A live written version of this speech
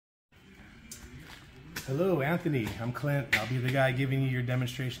Hello, Anthony. I'm Clint. I'll be the guy giving you your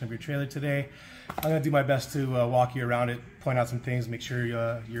demonstration of your trailer today. I'm going to do my best to walk you around it, point out some things, make sure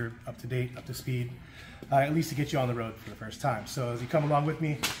you're up to date, up to speed, at least to get you on the road for the first time. So as you come along with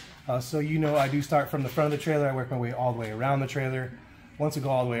me, so you know I do start from the front of the trailer. I work my way all the way around the trailer. Once we go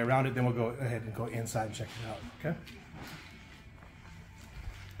all the way around it, then we'll go ahead and go inside and check it out,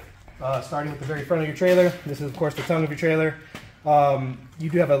 okay? Starting with the very front of your trailer, this is of course the tongue of your trailer. You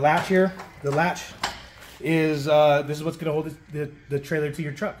do have a latch here. The latch is this is what's going to hold the trailer to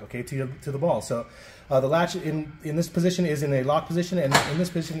your truck, okay, to the ball. So the latch in this position is in a lock position, and in this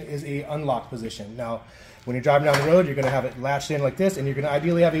position is a unlocked position. Now, when you're driving down the road, you're going to have it latched in like this, and you're going to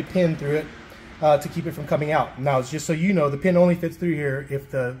ideally have a pin through it to keep it from coming out. Now, it's just so you know, the pin only fits through here if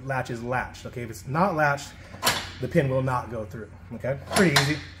the latch is latched. Okay, if it's not latched, the pin will not go through. Okay, pretty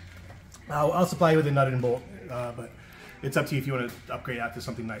easy. I'll supply you with a nut and bolt, but it's up to you if you want to upgrade that to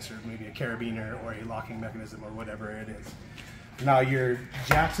something nicer, maybe a carabiner or a locking mechanism or whatever it is. Now your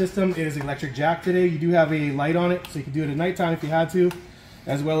jack system is electric jack today. You do have a light on it, so you can do it at nighttime if you had to,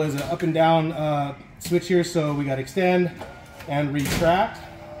 as well as an up and down switch here. So we got extend and retract.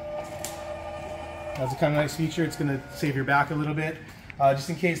 That's a kind of nice feature. It's going to save your back a little bit.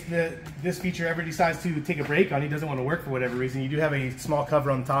 Just in case this feature ever decides to take a break on you, doesn't want to work for whatever reason, you do have a small cover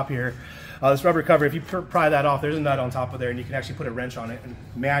on the top here. This rubber cover, if you pry that off, there's a nut on top of there, and you can actually put a wrench on it and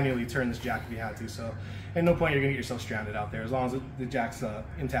manually turn this jack if you had to. So at no point you're going to get yourself stranded out there. As long as the jack's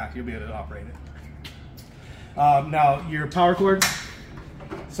intact, you'll be able to operate it. Now your power cord,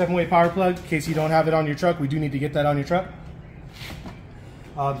 7-way power plug, in case you don't have it on your truck, we do need to get that on your truck.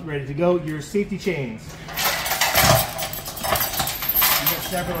 Ready to go. Your safety chains.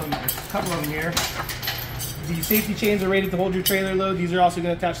 Several of them, there's a couple of them here. The safety chains are rated to hold your trailer load. These are also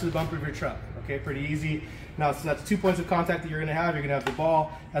going to attach to the bumper of your truck. Okay, pretty easy. Now, so that's 2 points of contact that you're going to have. You're going to have the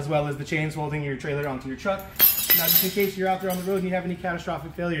ball as well as the chains holding your trailer onto your truck. Now, just in case you're out there on the road and you have any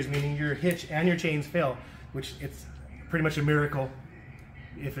catastrophic failures, meaning your hitch and your chains fail, which it's pretty much a miracle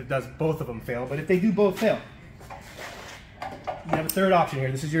if it does both of them fail, but if they do both fail, you have a third option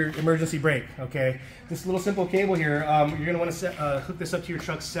here. This is your emergency brake, okay? This little simple cable here, you're going to want to hook this up to your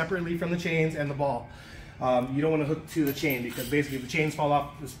truck separately from the chains and the ball. You don't want to hook to the chain because basically if the chains fall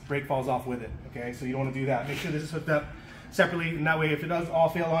off, this brake falls off with it, okay? So you don't want to do that. Make sure this is hooked up separately, and that way if it does all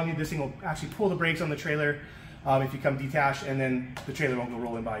fail on you, this thing will actually pull the brakes on the trailer if you come detached, and then the trailer won't go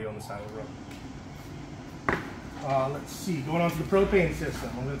rolling by you on the side of the road. Let's see, going on to the propane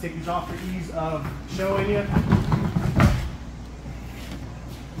system. I'm going to take these off for ease of showing you.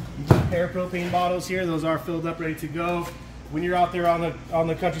 Pair of propane bottles here. Those are filled up, ready to go. When you're out there on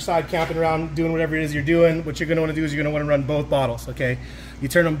the countryside camping around, doing whatever it is you're doing, what you're going to want to do is you're going to want to run both bottles, okay? You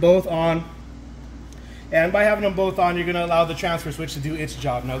turn them both on, and by having them both on, you're going to allow the transfer switch to do its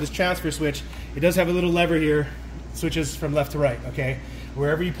job. Now, this transfer switch, it does have a little lever here, switches from left to right, okay?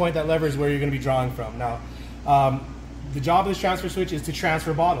 Wherever you point that lever is where you're going to be drawing from. Now, the job of this transfer switch is to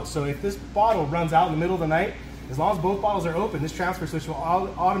transfer bottles. So if this bottle runs out in the middle of the night, as long as both bottles are open, this transfer switch will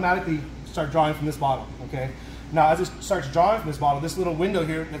automatically start drawing from this bottle, okay? Now, as it starts drawing from this bottle, this little window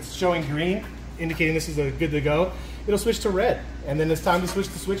here that's showing green, indicating this is good to go, it'll switch to red. And then it's time to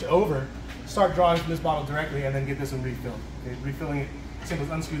switch over, start drawing from this bottle directly, and then get this one refilled. Okay? Refilling it, simple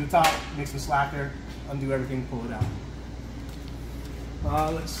as unscrew the top, make some slack there, undo everything, pull it out.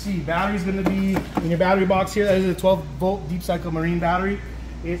 Let's see, battery's gonna be in your battery box here. That is a 12-volt deep cycle marine battery.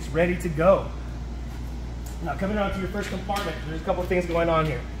 It's ready to go. Now, coming on to your first compartment, there's a couple of things going on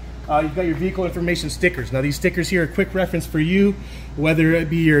here. You've got your vehicle information stickers. Now, these stickers here are quick reference for you, whether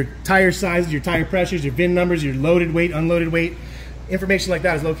it be your tire sizes, your tire pressures, your VIN numbers, your loaded weight, unloaded weight. Information like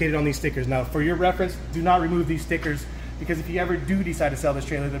that is located on these stickers. Now, for your reference, do not remove these stickers, because if you ever do decide to sell this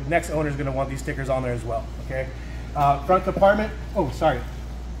trailer, the next owner is going to want these stickers on there as well, okay? Front compartment, oh, sorry.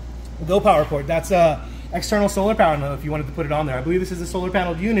 Go power port, that's external solar panel if you wanted to put it on there. I believe this is a solar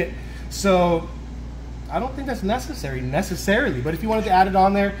panel unit, so I don't think that's necessarily, but if you wanted to add it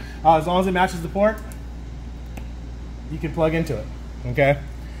on there, as long as it matches the port, you can plug into it, okay?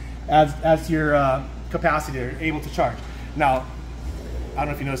 As to your capacity, you're able to charge. Now, I don't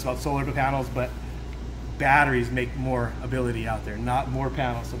know if you noticed about solar panels, but batteries make more ability out there, not more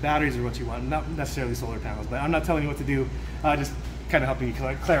panels. So batteries are what you want, not necessarily solar panels, but I'm not telling you what to do, just kind of helping you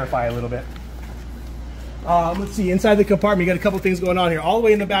clarify a little bit. Let's see, inside the compartment, you got a couple things going on here. All the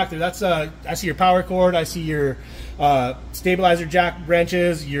way in the back there, that's I see your power cord, I see your stabilizer jack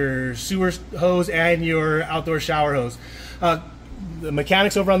wrenches, your sewer hose, and your outdoor shower hose. The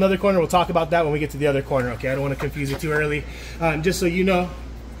mechanics over on the other corner, we'll talk about that when we get to the other corner, okay? I don't want to confuse you too early. Just so you know,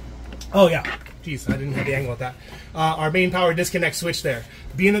 oh yeah, geez, I didn't have the angle with that. Our main power disconnect switch there.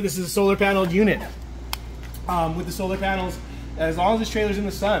 Being that this is a solar panel unit, with the solar panels, as long as this trailer's in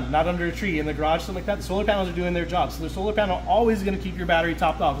the sun, not under a tree, in the garage, something like that, the solar panels are doing their job. So the solar panel always is going to keep your battery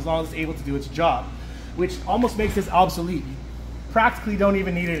topped off as long as it's able to do its job, which almost makes this obsolete. You practically don't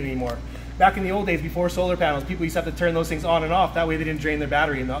even need it anymore. Back in the old days, before solar panels, people used to have to turn those things on and off. That way they didn't drain their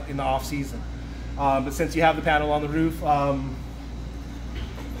battery in the off season. But since you have the panel on the roof,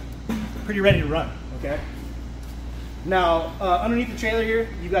 pretty ready to run, okay? Now, underneath the trailer here,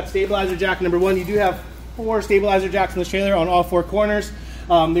 you've got stabilizer jack number 1. You do have 4 stabilizer jacks in this trailer on all 4 corners.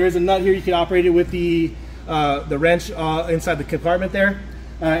 There is a nut here. You can operate it with the wrench inside the compartment there.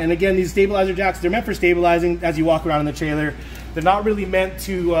 And again, these stabilizer jacks, they're meant for stabilizing as you walk around in the trailer. They're not really meant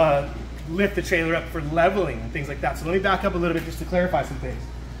to lift the trailer up for leveling and things like that. So let me back up a little bit just to clarify some things.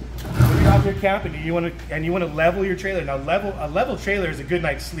 When you're out there camping and you want to level your trailer, now a level trailer is a good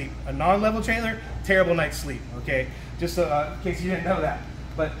night's sleep. A non-level trailer, terrible night's sleep, okay? Just in case you didn't know that.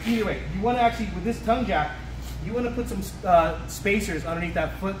 But either way, you want to actually, with this tongue jack, you want to put some spacers underneath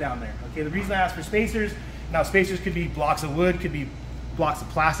that foot down there, okay? The reason I asked for spacers, now spacers could be blocks of wood, could be blocks of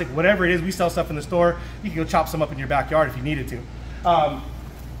plastic, whatever it is. We sell stuff in the store. You can go chop some up in your backyard if you needed to.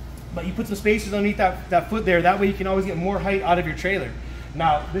 But you put some spacers underneath that foot there, that way you can always get more height out of your trailer.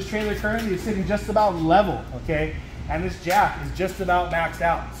 Now, this trailer currently is sitting just about level, okay? And this jack is just about maxed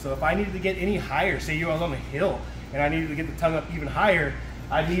out. So if I needed to get any higher, say you were on a hill, and I needed to get the tongue up even higher,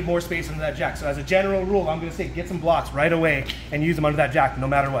 I'd need more space under that jack. So as a general rule, I'm gonna say get some blocks right away and use them under that jack no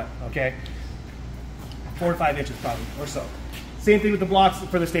matter what, okay? 4 to 5 inches probably, or so. Same thing with the blocks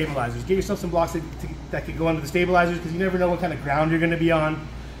for the stabilizers. Get yourself some blocks that could go under the stabilizers, because you never know what kind of ground you're gonna be on.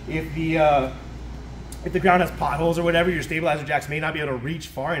 If the ground has potholes or whatever, your stabilizer jacks may not be able to reach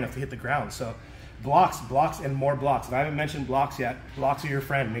far enough to hit the ground. So blocks, and more blocks. And I haven't mentioned blocks yet. Blocks are your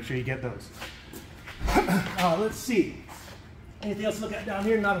friend. Make sure you get those. Let's see. Anything else to look at down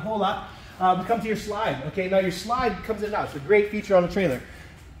here? Not a whole lot. We come to your slide. Okay, now your slide comes in and out. It's a great feature on the trailer.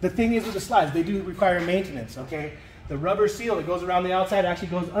 The thing is with the slides, they do require maintenance, okay? The rubber seal that goes around the outside actually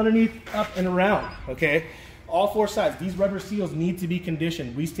goes underneath, up, and around, okay? All 4 sides, these rubber seals need to be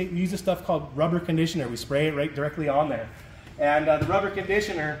conditioned. We use a stuff called rubber conditioner. We spray it right directly on there. And the rubber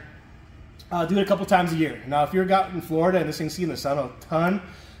conditioner, do it a couple times a year. Now, if you're out in Florida and this thing's seen the sun a ton,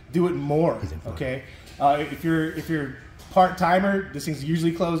 do it more, okay? If you're part-timer, this thing's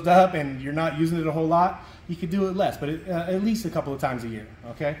usually closed up and you're not using it a whole lot, you could do it less, but at least a couple of times a year,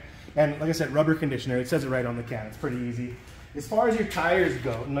 okay? And like I said, rubber conditioner, it says it right on the can. It's pretty easy. As far as your tires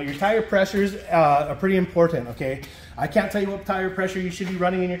go, now your tire pressures are pretty important, okay? I can't tell you what tire pressure you should be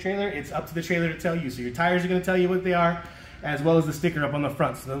running in your trailer. It's up to the trailer to tell you. So your tires are going to tell you what they are, as well as the sticker up on the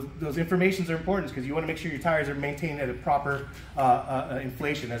front. So those informations are important because you want to make sure your tires are maintained at a proper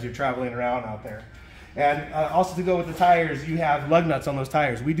inflation as you're traveling around out there. And also to go with the tires, you have lug nuts on those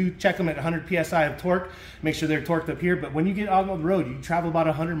tires. We do check them at 100 PSI of torque, make sure they're torqued up here. But when you get out on the road, you travel about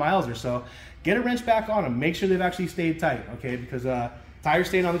 100 miles or so, get a wrench back on them. Make sure they've actually stayed tight, okay? Because tires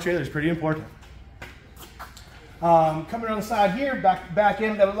staying on the trailer is pretty important. Coming around the side here, back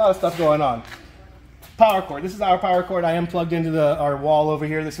in, got a lot of stuff going on. Power cord. This is our power cord. I am plugged into our wall over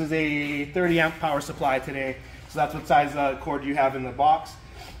here. This is a 30 amp power supply today. So that's what size cord you have in the box.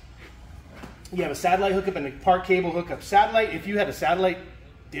 You have a satellite hookup and a park cable hookup. Satellite, if you had a satellite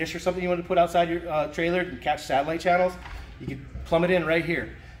dish or something you wanted to put outside your trailer and catch satellite channels, you could plumb it in right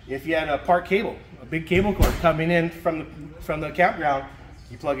here. If you had a park cable, a big cable cord coming in from the campground,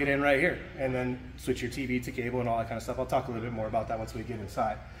 you plug it in right here and then switch your TV to cable and all that kind of stuff. I'll talk a little bit more about that once we get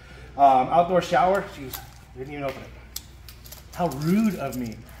inside. Outdoor shower. Jeez, didn't even open it. How rude of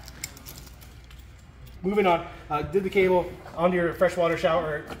me. Moving on, did the cable onto your freshwater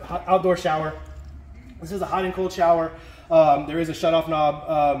shower, outdoor shower. This is a hot and cold shower. There is a shutoff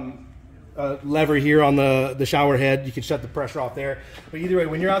knob lever here on the shower head. You can shut the pressure off there. But either way,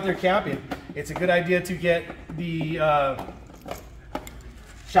 when you're out there camping, it's a good idea to get the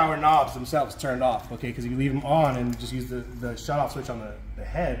shower knobs themselves turned off, okay? Because if you leave them on and just use the shutoff switch on the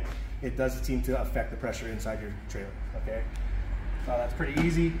head, it does seem to affect the pressure inside your trailer, okay? That's pretty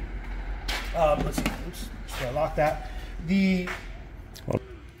easy. Let's see, oops, just gotta lock that.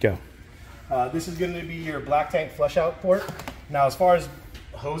 Go. This is going to be your black tank flush out port. Now, as far as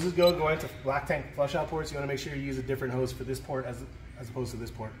hoses go, going to black tank flush out ports, you want to make sure you use a different hose for this port as opposed to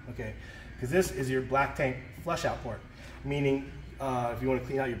this port, okay? Because this is your black tank flush out port, meaning if you want to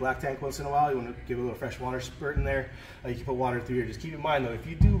clean out your black tank once in a while, you want to give a little fresh water spurt in there, you can put water through here. Just keep in mind though, if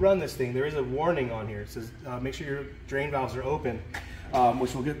you do run this thing, there is a warning on here. It says make sure your drain valves are open,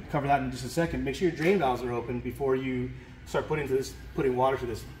 which we'll cover that in just a second. Make sure your drain valves are open before you start putting water to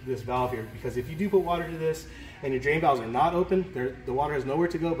this valve here, because if you do put water to this and your drain valves are not open, the water has nowhere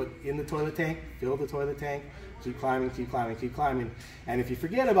to go but in the toilet tank. Fill the toilet tank, keep climbing, keep climbing, keep climbing, and if you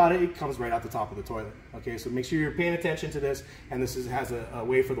forget about it, it comes right out the top of the toilet. Okay, so make sure you're paying attention to this, and this has a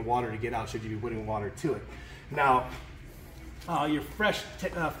way for the water to get out should you be putting water to it. Now, your fresh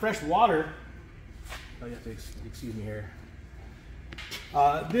water, oh, you have to excuse me here.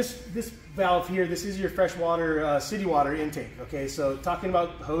 This valve here, this is your freshwater city water intake. Okay, so talking about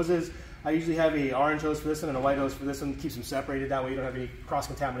hoses, I usually have a orange hose for this one and a white hose for this one. Keeps them separated, that way you don't have any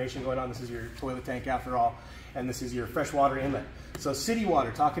cross-contamination going on. This is your toilet tank after all, and this is your freshwater inlet. So city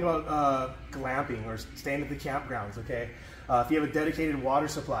water, talking about glamping or staying at the campgrounds. Okay, if you have a dedicated water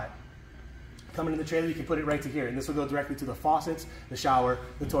supply coming in the trailer, you can put it right to here, and this will go directly to the faucets, the shower,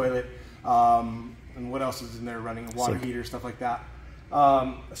 the toilet, and what else is in there running, a water heater, stuff like that.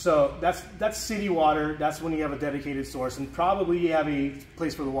 So that's city water. That's when you have a dedicated source, and probably you have a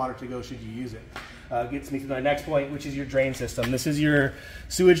place for the water to go should you use it. Gets me to my next point, which is your drain system. This is your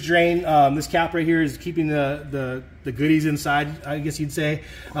sewage drain. This cap right here is keeping the goodies inside, I guess you'd say.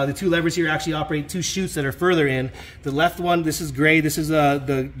 The two levers here actually operate two chutes that are further in. The left one, this is gray. This is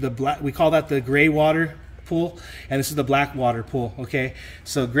the black. We call that the gray water pool, and this is the black water pool. Okay,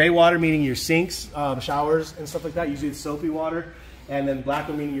 so gray water meaning your sinks, showers, and stuff like that. Usually it's soapy water. And then black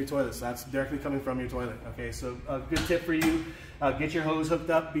one meaning your toilet, so that's directly coming from your toilet. Okay, so a good tip for you, get your hose hooked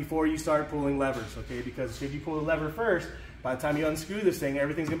up before you start pulling levers, okay? Because should you pull the lever first, by the time you unscrew this thing,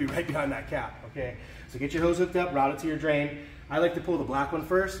 everything's gonna be right behind that cap, okay? So get your hose hooked up, route it to your drain. I like to pull the black one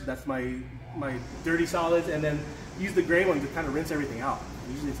first, that's my dirty solids, and then use the gray one to kind of rinse everything out.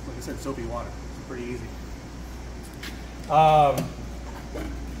 Usually it's, like I said, soapy water, it's pretty easy.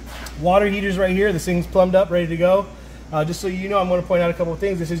 Water heaters right here, this thing's plumbed up, ready to go. Just so you know, I'm going to point out a couple of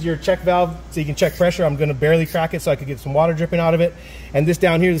things. This is your check valve, so you can check pressure. I'm going to barely crack it so I could get some water dripping out of it. And this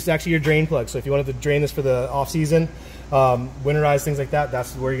down here, this is actually your drain plug. So if you wanted to drain this for the off season, winterize, things like that,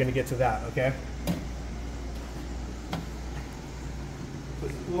 that's where you're going to get to that, okay?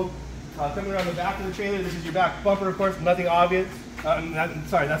 Cool. Coming around the back of the trailer, this is your back bumper, of course, nothing obvious.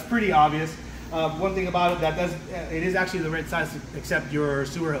 Sorry, that's pretty obvious. One thing about it, it is actually the right size to accept your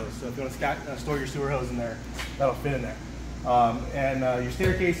sewer hose. So if you want to store your sewer hose in there, that'll fit in there. Your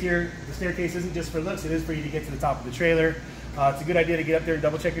staircase here, the staircase isn't just for looks, it is for you to get to the top of the trailer. It's a good idea to get up there and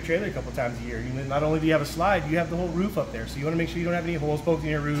double check your trailer a couple times a year. Not only do you have a slide, you have the whole roof up there. So you want to make sure you don't have any holes poked in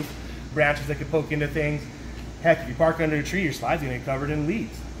your roof, branches that could poke into things. Heck, if you park under a tree, your slide's going to get covered in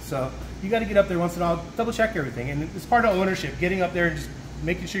leaves. So you got to get up there once in a while, double check everything. And it's part of ownership, getting up there and just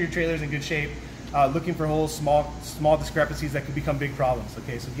making sure your trailer's in good shape, looking for holes, small discrepancies that could become big problems.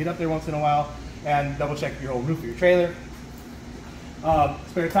 Okay, so get up there once in a while and double check your whole roof of your trailer.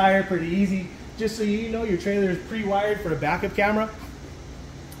 Spare tire, pretty easy. Just so you know, your trailer is pre-wired for a backup camera.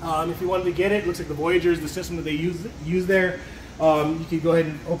 If you wanted to get it, looks like the Voyager is the system that they use there. You can go ahead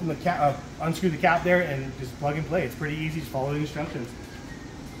and open the cap, unscrew the cap there, and just plug and play. It's pretty easy. Just follow the instructions.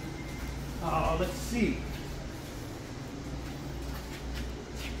 Let's see.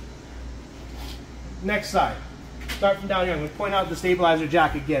 Next side. Start from down here. I'm going to point out the stabilizer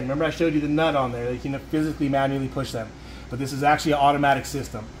jack again. Remember I showed you the nut on there. You can physically manually push them. But this is actually an automatic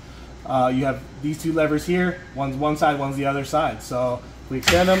system. You have these two levers here. One's one side, one's the other side. So if we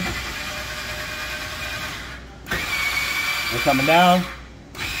extend them, they're coming down,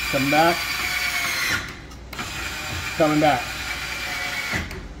 coming back, coming back.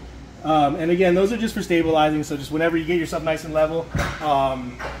 And again, those are just for stabilizing. So just whenever you get yourself nice and level,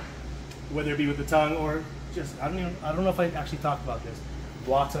 whether it be with the tongue or just, I don't know if I actually talked about this,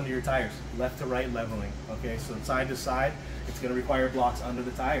 blocks under your tires, left to right leveling. Okay, so side to side, it's going to require blocks under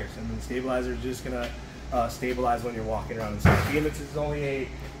the tires, and the stabilizer is just going to stabilize when you're walking around. And so being this is only a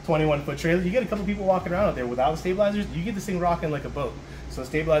 21-foot trailer, you get a couple people walking around out there without the stabilizers, you get this thing rocking like a boat. So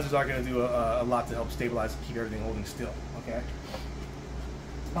stabilizers are going to do a lot to help stabilize and keep everything holding still. Okay.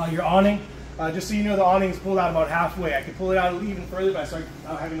 Your awning. Just so you know, the awning is pulled out about halfway. I could pull it out even further, but I start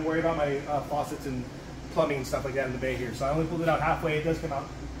having to worry about my faucets and plumbing and stuff like that in the bay here. So I only pulled it out halfway. It does come out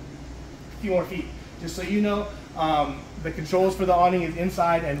a few more feet. Just so you know, the controls for the awning is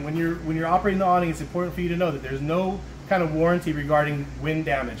inside, and when you're operating the awning, it's important for you to know that there's no kind of warranty regarding wind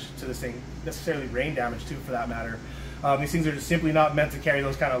damage to this thing, necessarily rain damage too, for that matter. These things are just simply not meant to carry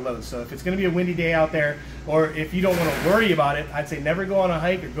those kind of loads. So if it's going to be a windy day out there, or if you don't want to worry about it, I'd say never go on a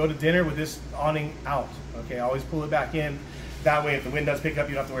hike or go to dinner with this awning out. Okay, always pull it back in. That way, if the wind does pick up,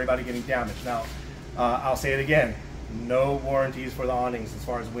 you don't have to worry about it getting damaged. Now, I'll say it again, no warranties for the awnings as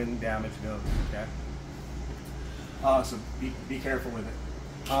far as wind damage goes. Okay, so be careful with it.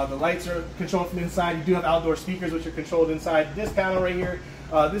 The lights are controlled from inside. You do have outdoor speakers, which are controlled inside. This panel right here,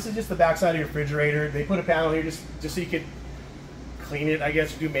 this is just the back side of your refrigerator. They put a panel here just so you could clean it, I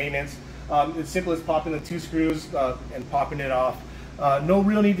guess, do maintenance. It's simple as popping the 2 screws and popping it off. No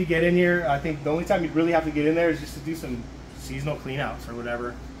real need to get in here. I think the only time you really have to get in there is just to do some seasonal cleanouts or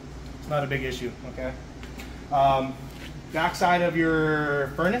whatever. It's not a big issue, okay? Back side of your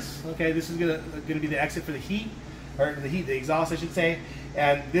furnace, okay, this is gonna be the exit for the heat, or the exhaust, I should say.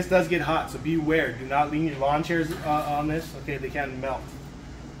 And this does get hot, so beware. Do not lean your lawn chairs on this, okay? They can melt.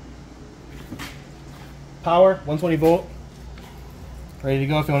 Power, 120 volt. Ready to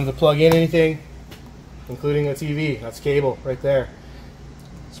go if you wanted to plug in anything, including a TV. That's cable right there.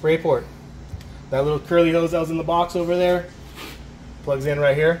 Sprayport. That little curly hose that was in the box over there plugs in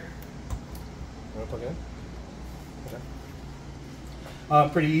right here. You want to plug in?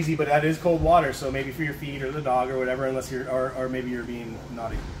 Okay. Pretty easy, but that is cold water, so maybe for your feet or the dog or whatever, unless you're, or maybe you're being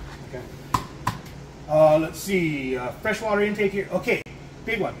naughty. Okay. Let's see. Freshwater intake here. Okay,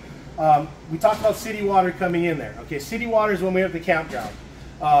 big one. We talked about city water coming in there. Okay, city water is when we're at the campground.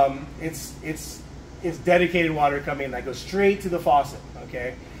 It's dedicated water coming in that goes straight to the faucet.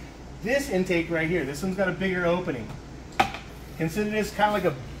 Okay, this intake right here, this one's got a bigger opening. Consider this kind of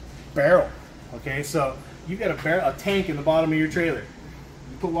like a barrel. Okay, so you've got a tank in the bottom of your trailer.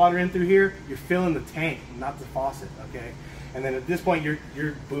 You put water in through here, you're filling the tank, not the faucet. Okay, and then at this point you're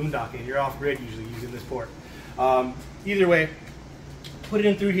boondocking. You're off grid usually using this port. Either way. Put it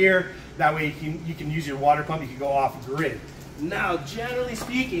in through here, that way you can use your water pump, you can go off grid. Now, generally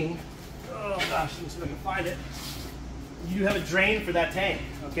speaking, oh gosh, let me see if I can find it. You do have a drain for that tank,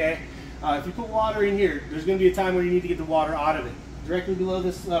 okay? If you put water in here, there's gonna be a time where you need to get the water out of it. Directly below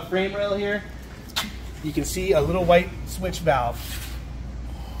this frame rail here, you can see a little white switch valve.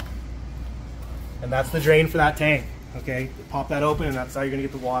 And that's the drain for that tank, okay? Pop that open and that's how you're gonna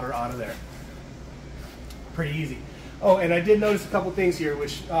get the water out of there. Pretty easy. Oh, and I did notice a couple things here,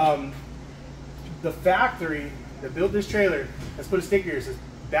 which the factory that built this trailer has put a sticker here that says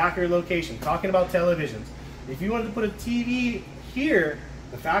backer location, talking about televisions. If you wanted to put a TV here,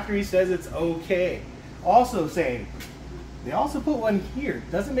 the factory says it's okay. Also saying, they also put one here.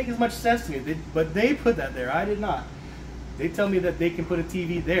 Doesn't make as much sense to me, but they put that there. I did not. They tell me that they can put a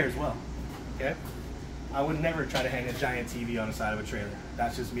TV there as well, okay? I would never try to hang a giant TV on the side of a trailer.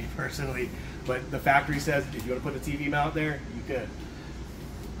 That's just me personally. But the factory says if you want to put a TV mount there, you could.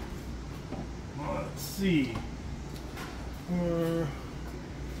 Let's see.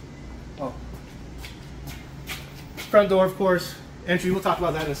 Oh. Front door, of course. Entry, we'll talk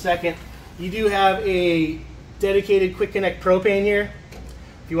about that in a second. You do have a dedicated quick connect propane here.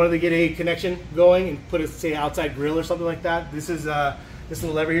 If you wanted to get a connection going and put a, say, outside grill or something like that, this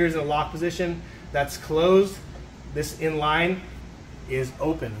little lever here is in a lock position. That's closed. This in line is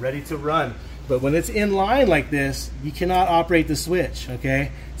open, ready to run. But when it's in line like this, you cannot operate the switch,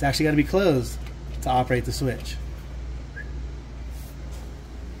 okay? It's actually got to be closed to operate the switch.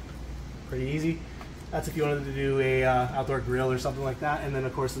 Pretty easy. That's if you wanted to do a outdoor grill or something like that. And then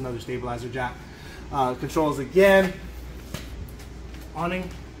of course another stabilizer jack. Controls again. Awning,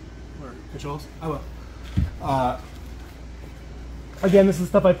 or controls, I will. Again, this is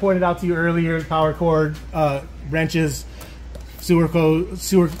stuff I pointed out to you earlier, power cord, wrenches, sewer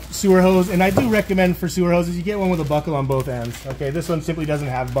hose, and I do recommend for sewer hoses, you get one with a buckle on both ends. Okay, this one simply doesn't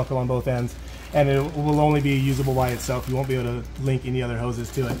have a buckle on both ends, and it will only be usable by itself. You won't be able to link any other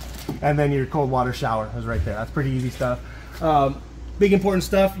hoses to it. And then your cold water shower is right there. That's pretty easy stuff. Big important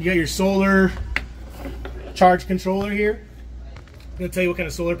stuff, you got your solar charge controller here. I'm going to tell you what kind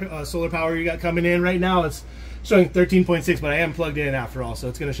of solar power you got coming in. Right now it's showing 13.6, but I am plugged in after all, so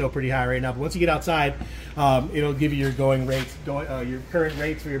it's going to show pretty high right now. But once you get outside, it'll give you your going rates, your current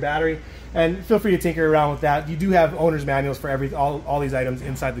rates for your battery, and feel free to tinker around with that. You do have owner's manuals for all these items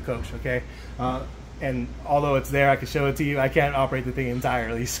inside the coach, okay? And although it's there, I can show it to you. I can't operate the thing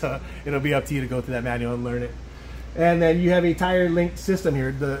entirely, so it'll be up to you to go through that manual and learn it. And then you have a tire link system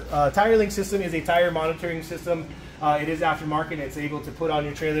here. The tire link system is a tire monitoring system. It is aftermarket. It's able to put on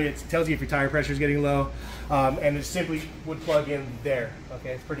your trailer. It tells you if your tire pressure is getting low, and it simply would plug in there.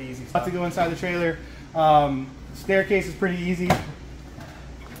 Okay, it's pretty easy stuff to go inside the trailer. Staircase is pretty easy.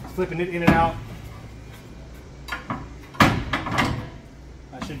 Flipping it in and out. I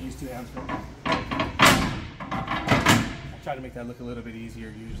should use two hands for it. I try to make that look a little bit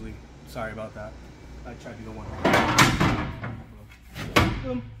easier usually. Sorry about that. I try to do the one.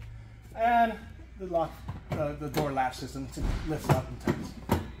 Boom. And the lock. The door latch system lifts up and turns.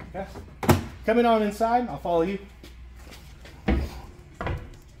 Okay. Coming on inside, I'll follow you.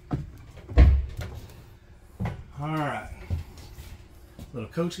 All right. Little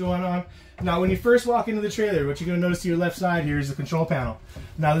coach going on. Now, when you first walk into the trailer, what you're going to notice to your left side here is the control panel.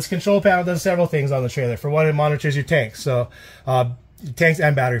 Now, this control panel does several things on the trailer. For one, it monitors your tanks. So, tanks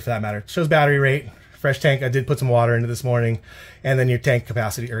and battery for that matter. It shows battery rate, fresh tank. I did put some water into this morning. And then your tank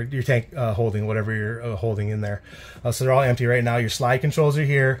capacity, or your tank holding, whatever you're holding in there. So they're all empty right now. Your slide controls are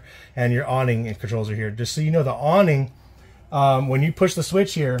here, and your awning controls are here. Just so you know, the awning, when you push the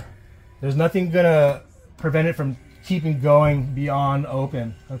switch here, there's nothing going to prevent it from keeping going beyond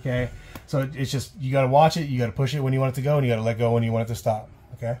open, okay? So it's just, you got to watch it, you got to push it when you want it to go, and you got to let go when you want it to stop,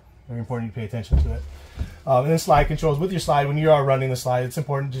 okay? Very important you pay attention to it. And then slide controls. With your slide, when you are running the slide, it's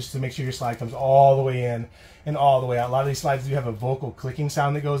important just to make sure your slide comes all the way in and all the way out. A lot of these slides do have a vocal clicking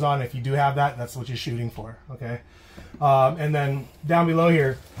sound that goes on. If you do have that, that's what you're shooting for, okay? And then down below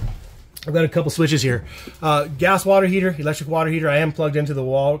here, I've got a couple switches here. Gas water heater, electric water heater. I am plugged into the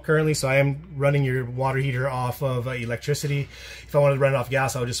wall currently, so I am running your water heater off of electricity. If I wanted to run it off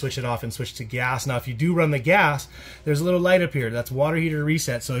gas, I would just switch it off and switch to gas. Now, if you do run the gas, there's a little light up here. That's water heater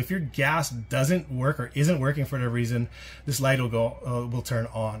reset. So if your gas doesn't work or isn't working for whatever reason, this light will go will turn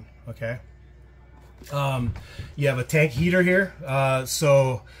on. Okay. You have a tank heater here.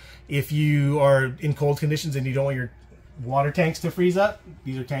 So if you are in cold conditions and you don't want your water tanks to freeze up,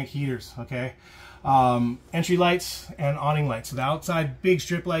 these are tank heaters, okay? Entry lights and awning lights. So the outside big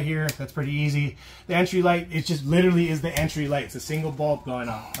strip light here, that's pretty easy. The entry light, it just literally is the entry light. It's a single bulb going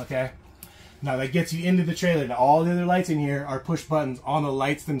on, okay? Now that gets you into the trailer. Now all the other lights in here are push buttons on the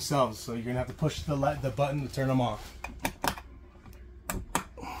lights themselves. So you're gonna have to push the button to turn them off.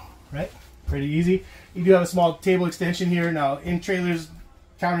 Right? Pretty easy. You do have a small table extension here. Now in trailers,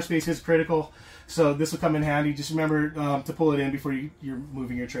 counter space is critical. So this will come in handy. Just remember to pull it in before you're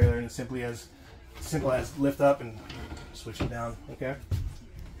moving your trailer, and it's simple as lift up and switch it down. Okay.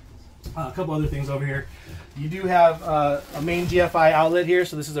 A couple other things over here. You do have a main GFI outlet here,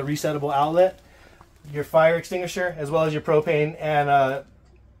 so this is a resettable outlet. Your fire extinguisher, as well as your propane and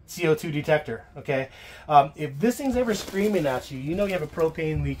CO2 detector. Okay. If this thing's ever screaming at you, you know you have a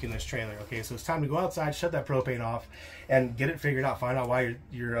propane leak in this trailer. Okay, so it's time to go outside, shut that propane off, and get it figured out. Find out why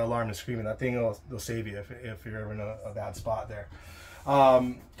your alarm is screaming. That thing will save you if you're ever in a bad spot there.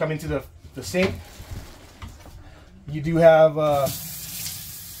 Coming to the sink, you do have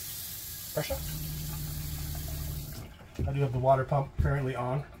pressure. I do have the water pump currently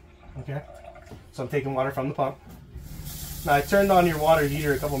on. Okay, so I'm taking water from the pump. Now I turned on your water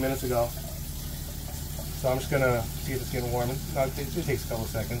heater a couple minutes ago, so I'm just gonna see if it's getting warm. No, it takes a couple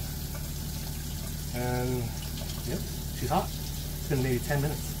seconds, and yep, she's hot. It's been maybe 10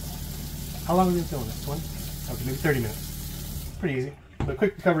 minutes. How long have we been filming this? 20? Okay, maybe 30 minutes. Pretty easy. But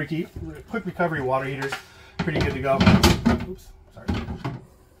quick recovery water heaters, pretty good to go. Oops, sorry.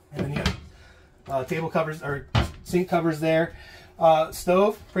 And then you got table covers or sink covers there.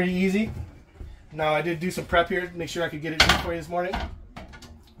 Stove, pretty easy. Now I did do some prep here to make sure I could get it in for you this morning.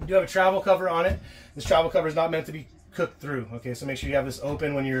 We do have a travel cover on it. This travel cover is not meant to be cooked through. Okay, so make sure you have this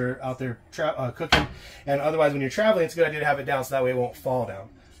open when you're out there cooking, and otherwise when you're traveling, it's a good idea to have it down so that way it won't fall down.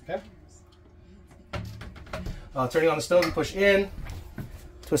 Okay. Turning on the stove, you push in,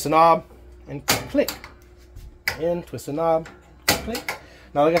 twist the knob, and click. In, twist the knob, click.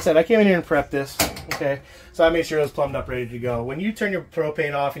 Now, like I said, I came in here and prepped this. Okay, so I made sure it was plumbed up, ready to go. When you turn your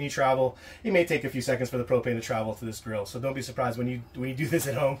propane off and you travel, it may take a few seconds for the propane to travel to this grill. So don't be surprised when you do this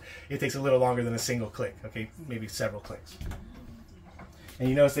at home. It takes a little longer than a single click. Okay, maybe several clicks. And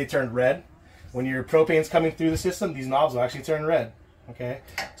you notice they turned red. When your propane's coming through the system, these knobs will actually turn red. Okay,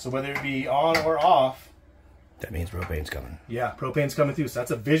 so whether it be on or off, that means propane's coming. Yeah, propane's coming through. So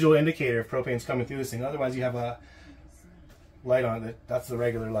that's a visual indicator if propane's coming through this thing. Otherwise, you have a light on it. That's the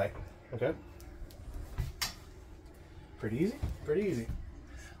regular light. Okay. Pretty easy, pretty easy.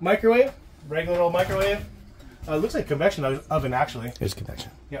 Microwave, regular old microwave. Looks like convection oven actually. It's convection.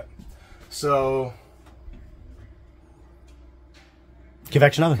 Yep. So.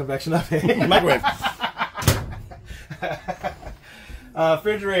 Convection oven. Convection oven. Microwave.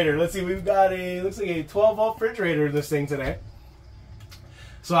 Refrigerator. Let's see. We've got looks like a 12-volt refrigerator in this thing today.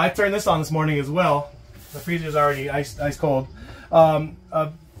 So I turned this on this morning as well. The freezer's already ice cold.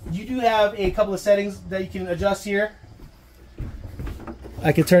 You do have a couple of settings that you can adjust here.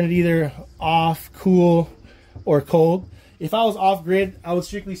 I could turn it either off, cool, or cold. If I was off grid, I would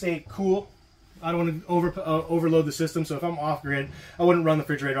strictly say cool. I don't want to overload the system, so if I'm off grid, I wouldn't run the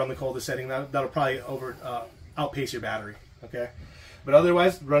refrigerator on the coldest setting. That'll probably outpace your battery. Okay, but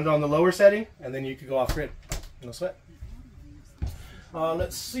otherwise, run it on the lower setting, and then you could go off grid. No sweat.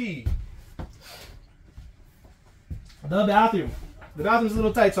 Let's see. The bathroom. The bathroom's a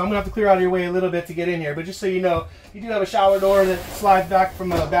little tight, so I'm gonna have to clear out of your way a little bit to get in here. But just so you know, you do have a shower door that slides back from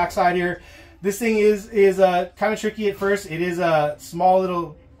the back side here. This thing is kind of tricky at first. It is a small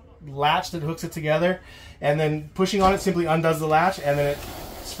little latch that hooks it together, and then pushing on it simply undoes the latch, and then it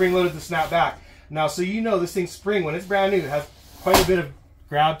spring-loaded to snap back. Now, so you know this thing's spring, when it's brand new, it has quite a bit of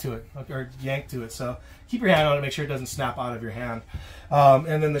grab to it, or yank to it. So keep your hand on it, make sure it doesn't snap out of your hand.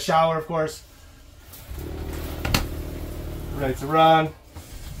 And then the shower, of course, ready to run.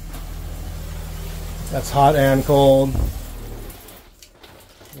 That's hot and cold.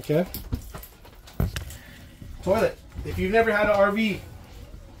 Okay. Toilet. If you've never had an RV,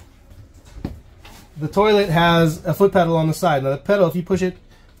 the toilet has a foot pedal on the side. Now the pedal, if you push it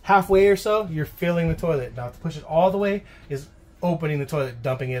halfway or so, you're filling the toilet. Now to push it all the way is opening the toilet,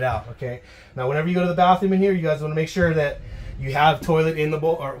 dumping it out. Okay. Now whenever you go to the bathroom in here, you guys want to make sure that you have toilet in the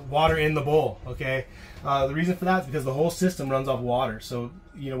bowl, or water in the bowl. Okay. The reason for that is because the whole system runs off water. So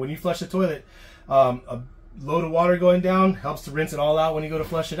you know, when you flush the toilet, a load of water going down helps to rinse it all out when you go to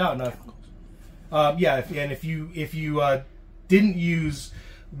flush it out. Now, yeah, if you didn't use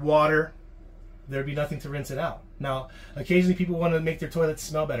water, there'd be nothing to rinse it out. Now, occasionally people want to make their toilets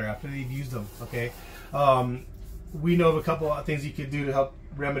smell better after they've used them. Okay, we know of a couple of things you could do to help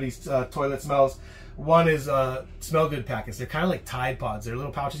remedy toilet smells. One is smell good packets. They're kind of like Tide Pods. They're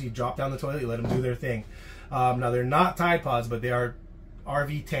little pouches you drop down the toilet, you let them do their thing. Now they're not Tide Pods, but they are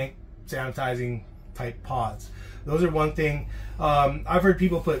RV tank sanitizing type pods. Those are one thing. I've heard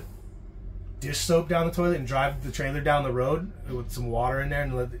people put dish soap down the toilet and drive the trailer down the road with some water in there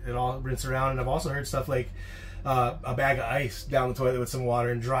and let it all rinse around. And I've also heard stuff like a bag of ice down the toilet with some water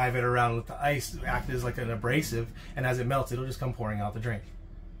and drive it around with the ice act as like an abrasive, and as it melts it'll just come pouring out the drain.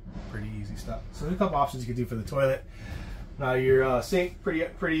 Pretty easy stuff. So there's a couple options you can do for the toilet. Now your sink,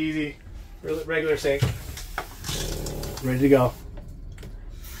 pretty easy, regular sink, ready to go.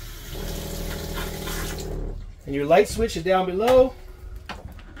 And your light switch is down below,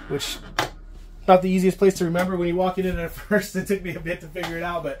 which not the easiest place to remember when you walk in it at first. It took me a bit to figure it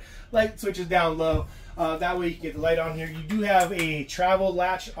out, but light switch is down low. That way you can get the light on here. You do have a travel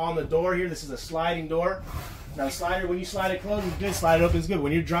latch on the door here. This is a sliding door. Now the slider, when you slide it closed, it's good. Slide it open is good.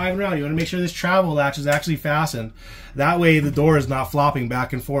 When you're driving around, you want to make sure this travel latch is actually fastened. That way the door is not flopping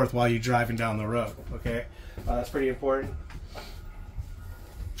back and forth while you're driving down the road. Okay, that's pretty important.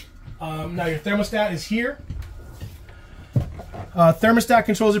 Now your thermostat is here. Thermostat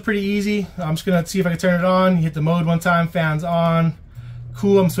controls are pretty easy. I'm just going to see if I can turn it on. You hit the mode one time, fans on.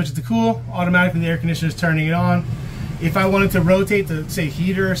 Cool, I'm switching to cool. Automatically the air conditioner is turning it on. If I wanted to rotate to, say,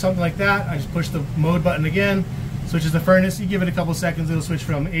 heater or something like that, I just push the mode button again, switches the furnace. You give it a couple seconds, it'll switch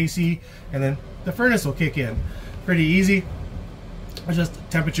from AC, and then the furnace will kick in. Pretty easy. Just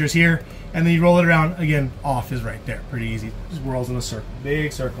temperatures here, and then you roll it around, again, off is right there. Pretty easy. Just whirls in a circle,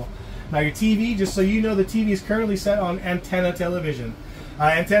 big circle. Now your TV, just so you know, the TV is currently set on antenna television.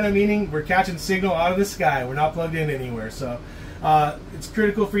 Antenna meaning we're catching signal out of the sky. We're not plugged in anywhere. So it's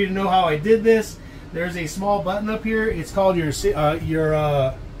critical for you to know how I did this. There's a small button up here. It's called your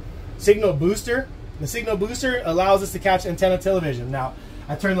signal booster. The signal booster allows us to catch antenna television. Now,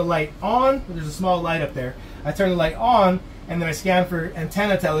 I turn the light on. There's a small light up there. I turn the light on, and then I scan for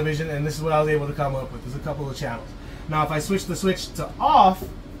antenna television, and this is what I was able to come up with. There's a couple of channels. Now, if I switch the switch to off,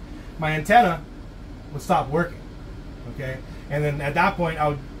 my antenna would stop working. Okay, and then at that point, I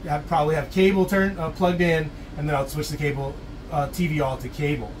would probably have cable plugged in, and then I'll switch the cable TV all to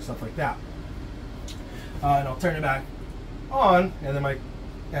cable, stuff like that. And I'll turn it back on, and then my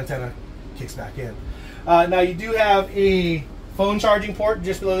antenna kicks back in. Now you do have a phone charging port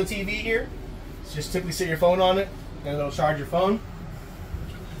just below the TV here. So just simply sit your phone on it, and it'll charge your phone.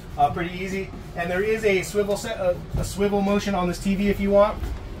 Pretty easy. And there is a swivel motion on this TV if you want.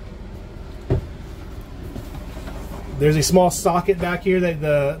 There's a small socket back here that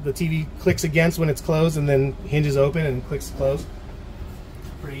the TV clicks against when it's closed, and then hinges open and clicks closed.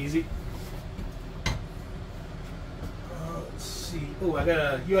 Pretty easy. Oh, I got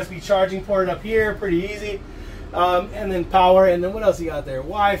a USB charging port up here, pretty easy. And then power, and then what else you got there?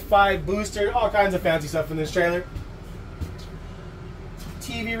 Wi-Fi, booster, all kinds of fancy stuff in this trailer.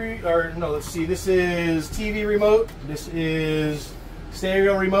 Let's see, this is TV remote, this is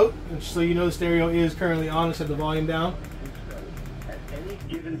stereo remote, and so you know the stereo is currently on. Let's set the volume down. At any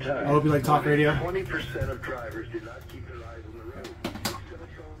given time, I hope you like talk radio. 20% of drivers do not keep their eyes on the road.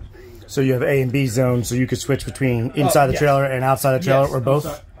 So you have A and B zones, so you could switch between inside the trailer and outside the trailer, or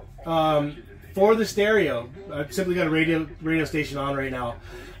both? For the stereo, I've simply got a radio station on right now.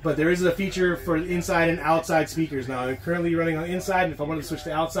 But there is a feature for inside and outside speakers now. I'm currently running on inside, and if I wanted to switch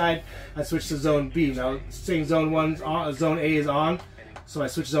to outside, I switch to zone B. Now, it's saying zone 1's on, zone A is on, so I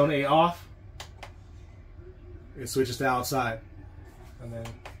switch zone A off. It switches to outside, and then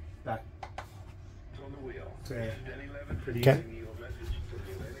back to A. Pretty easy.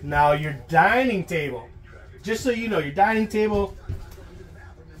 Now your dining table. Just so you know, your dining table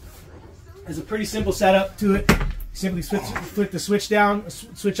is a pretty simple setup to it. Simply flip the switch down,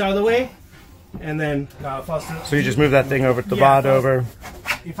 switch out of the way, and then if I was to, so you just move that thing over, the bod over.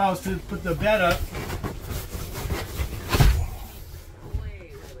 If I was to put the bed up,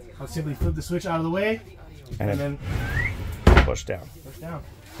 I'll simply flip the switch out of the way, and then push down. Push down.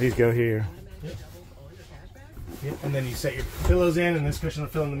 These go here. Yep. Yep. And then you set your pillows in, and this cushion will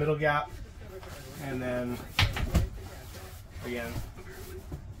fill in the middle gap, and then again.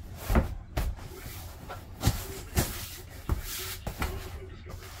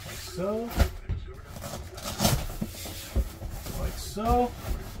 So, like so,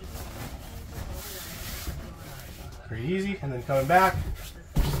 pretty easy, and then coming back.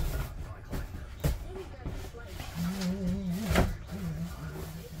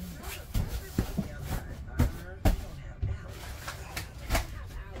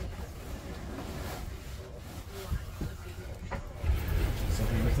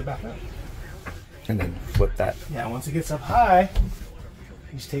 Simply lift it back up. And then flip that. Yeah, once it gets up high,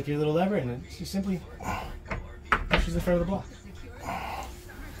 you just take your little lever and it just simply pushes the front of the block.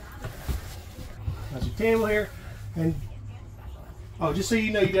 That's your table here. And oh, just so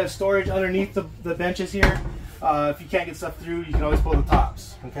you know, you have storage underneath the benches here. If you can't get stuff through, you can always pull the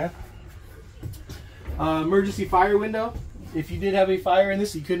tops. Okay. Emergency fire window. If you did have a fire in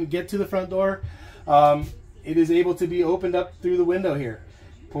this, you couldn't get to the front door. It is able to be opened up through the window here.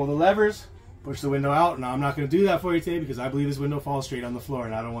 Pull the levers. Push the window out. Now, I'm not going to do that for you today because I believe this window falls straight on the floor,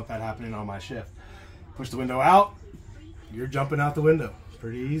 and I don't want that happening on my shift. Push the window out. You're jumping out the window. It's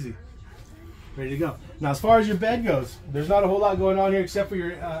pretty easy. Ready to go. Now, as far as your bed goes, there's not a whole lot going on here except for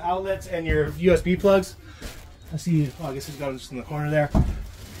your outlets and your USB plugs. I see, I guess it's got just in the corner there.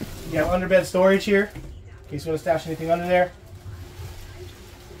 You have underbed storage here in case you want to stash anything under there.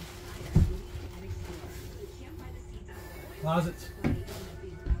 Closets.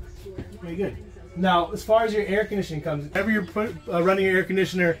 Very good. Now, as far as your air conditioning comes, whenever you're running your air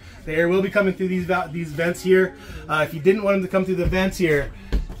conditioner, the air will be coming through these vents here. If you didn't want them to come through the vents here,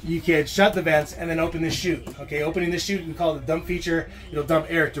 you could shut the vents and then open this chute. Okay, opening this chute, we call it the dump feature. It'll dump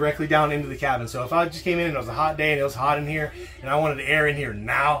air directly down into the cabin. So if I just came in and it was a hot day and it was hot in here and I wanted the air in here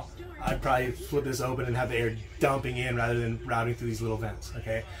now, I'd probably flip this open and have the air dumping in rather than routing through these little vents.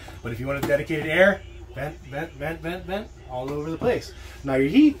 Okay, but if you wanted dedicated air, vent, vent, vent, vent, vent, all over the place. Now your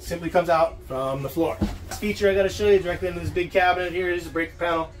heat simply comes out from the floor. This feature I got to show you directly into this big cabinet here is a breaker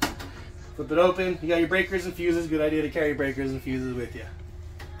panel. Flip it open. You got your breakers and fuses. Good idea to carry breakers and fuses with you.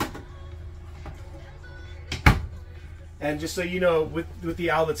 And just so you know, with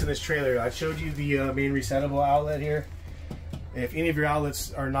the outlets in this trailer, I've showed you the main resettable outlet here. If any of your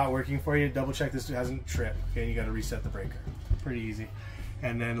outlets are not working for you, double check this hasn't tripped. Okay, you got to reset the breaker. Pretty easy.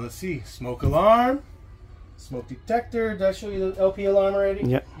 And then let's see, smoke alarm. Smoke detector. Did I show you the LP alarm already?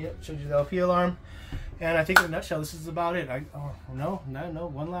 Yep. Yep, showed you the LP alarm. And I think in a nutshell, this is about it. No,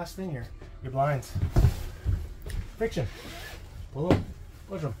 one last thing here. Your blinds. Friction. Pull them.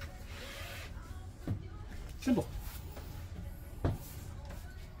 Push them. Simple.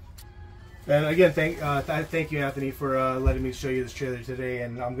 And again, thank you, Anthony, for letting me show you this trailer today.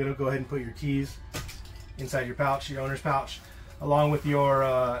 And I'm going to go ahead and put your keys inside your pouch, your owner's pouch, along with your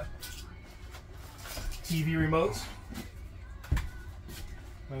TV remotes. I'm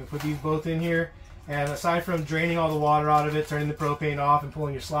going to put these both in here, and aside from draining all the water out of it, turning the propane off, and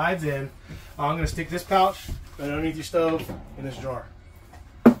pulling your slides in, I'm going to stick this pouch underneath your stove in this drawer.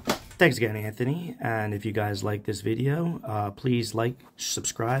 Thanks again, Anthony. And if you guys like this video, please like,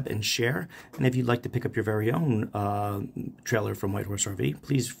 subscribe, and share. And if you'd like to pick up your very own trailer from White Horse RV,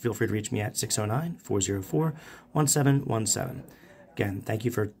 please feel free to reach me at 609-404-1717. Again, thank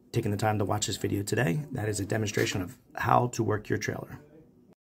you for taking the time to watch this video today. That is a demonstration of how to work your trailer.